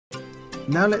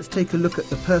Now let's take a look at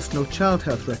the personal child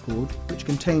health record, which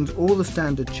contains all the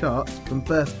standard charts from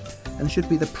birth and should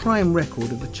be the prime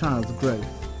record of the child's growth.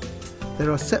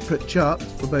 There are separate charts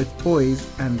for both boys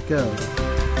and girls.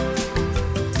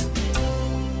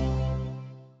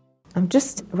 I'm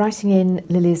just writing in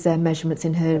Lily's measurements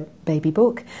in her baby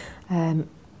book.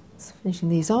 So finishing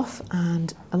these off,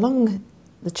 and along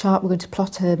the chart we're going to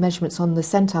plot her measurements on the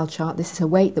centile chart. This is her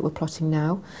weight that we're plotting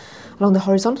now. Along the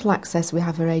horizontal axis we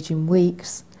have her age in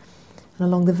weeks, and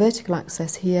along the vertical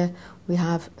axis here we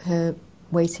have her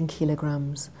weight in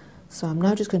kilograms. So I'm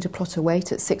now just going to plot her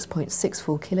weight at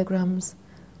 6.64 kilograms.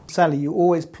 Sally, you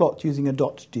always plot using a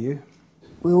dot, do you?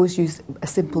 We always use a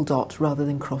simple dot rather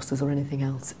than crosses or anything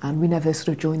else, and we never sort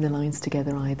of join the lines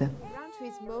together either.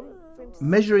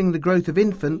 Measuring the growth of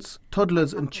infants,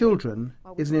 toddlers and children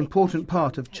is an important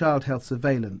part of child health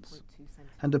surveillance,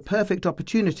 and a perfect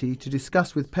opportunity to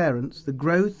discuss with parents the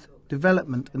growth,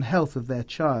 development and health of their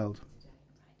child.